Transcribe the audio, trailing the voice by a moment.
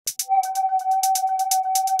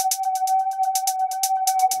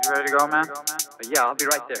You ready to go, man? Yeah, I'll be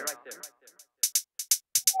right there.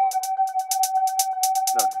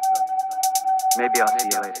 Look, maybe I'll see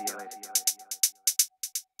you later.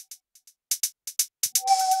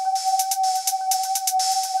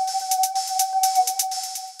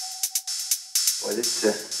 Boy,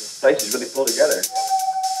 this place is really pulled together.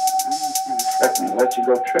 Expect me to let you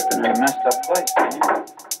go tripping in a messed up place, man.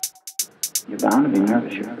 You're bound to be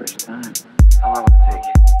nervous your first time. How long will it take?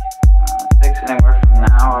 It takes anywhere from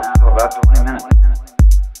now up to about 20 minutes.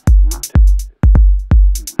 You want to?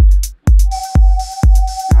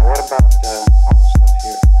 Now, what about all the stuff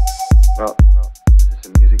here? Well, this is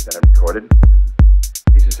some music that I recorded.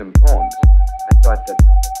 These are some poems. I thought that...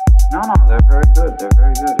 No, they're very good. They're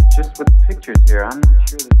very good. It's just with the pictures here. I'm not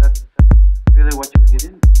sure that that's really what you'll get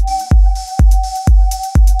into.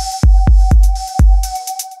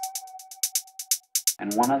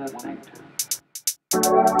 And one other thing, too. You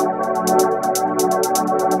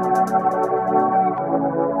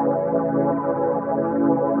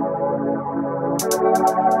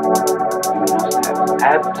must have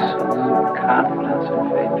absolute confidence and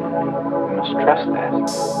faith in me. You must trust that.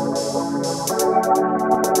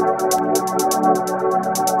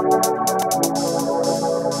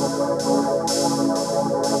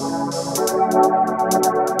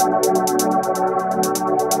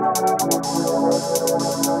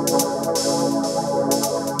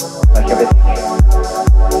 Like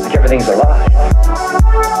everything's alive.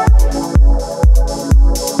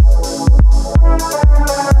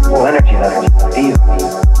 Full energy that I feel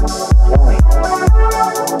flowing.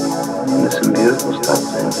 There's some beautiful stuff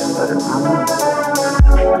there. Just let it run.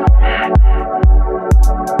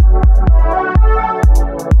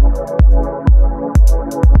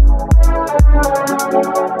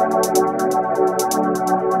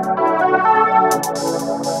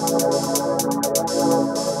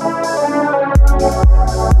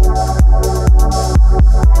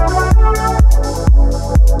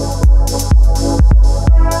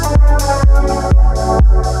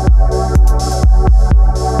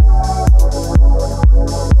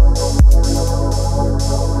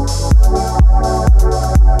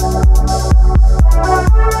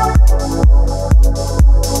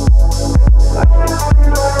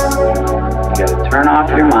 Turn off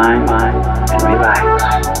your mind and relax.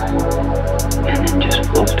 And then just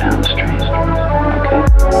float downstream.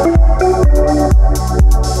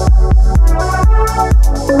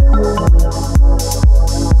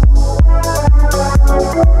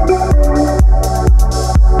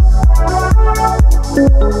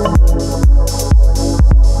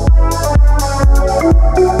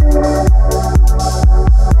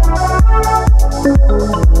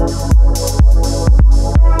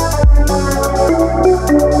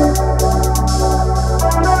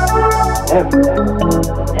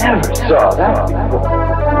 Never saw that before.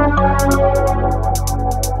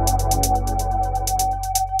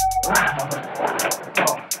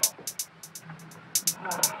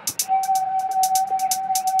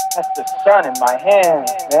 That's the sun in my hand,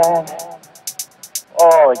 man.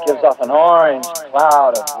 Oh, it gives off an orange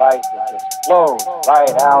cloud of light that just flows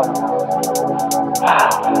right out. Wow.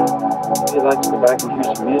 Maybe you'd like to go back and hear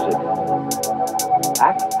some music.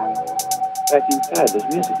 Back inside, there's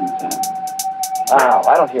music inside. Wow,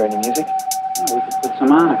 I don't hear any music. Yeah, we could put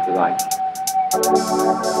some on if you like.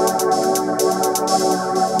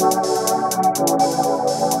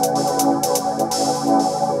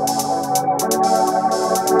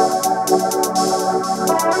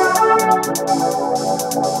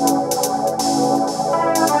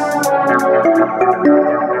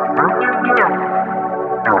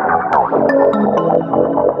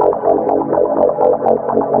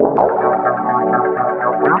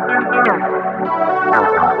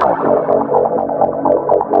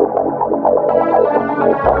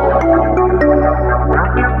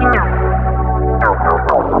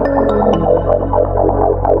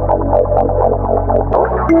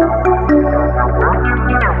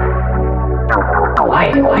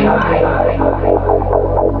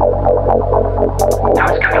 Now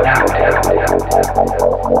it's coming out.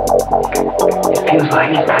 It feels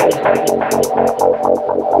like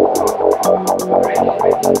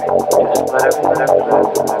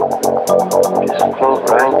Just just float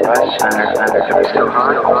right to the center. Is it still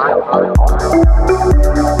hard?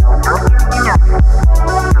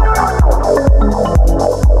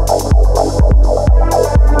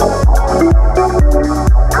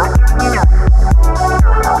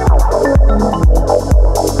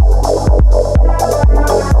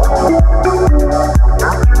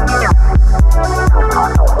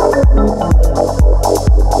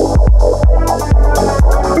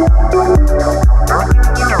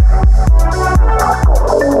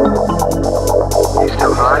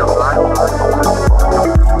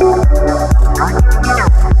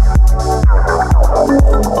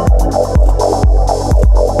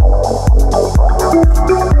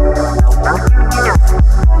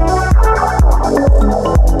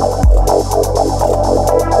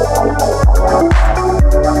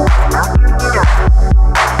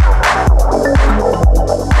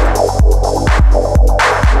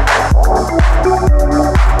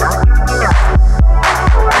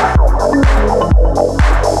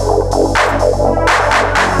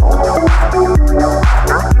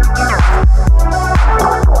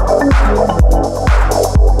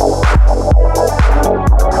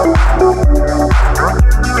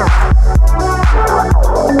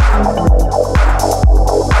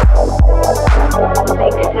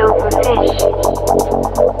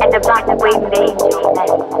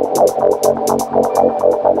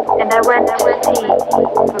 and I went to sea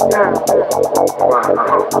for pearls. Wow.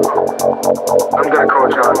 I'm gonna call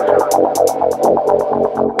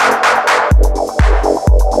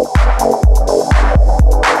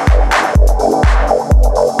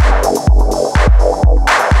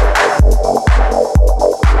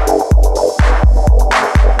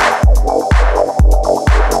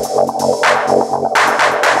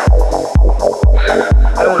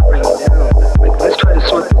I don't want to bring you down. Like, let's try to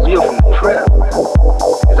sort the real from the trip.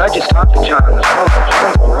 Because I just talked to John on the phone.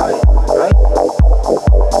 John's alright, right?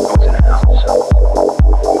 I was in a house.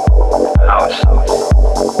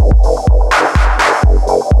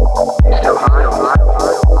 You still high?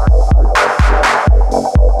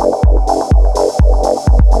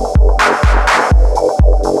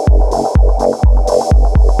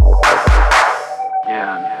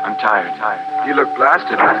 Yeah, I'm tired. You look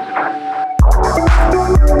blasted.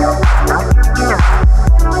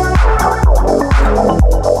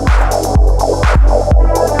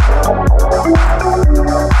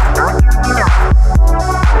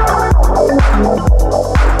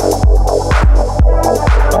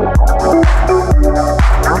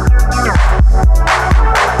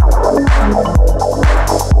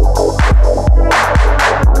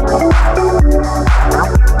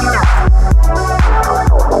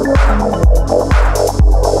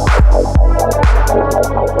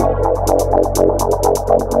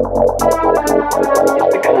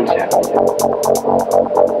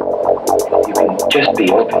 Just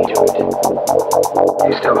be open to it.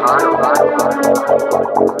 You still high?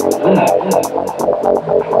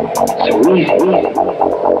 So easy.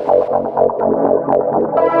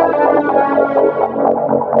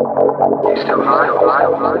 You still high?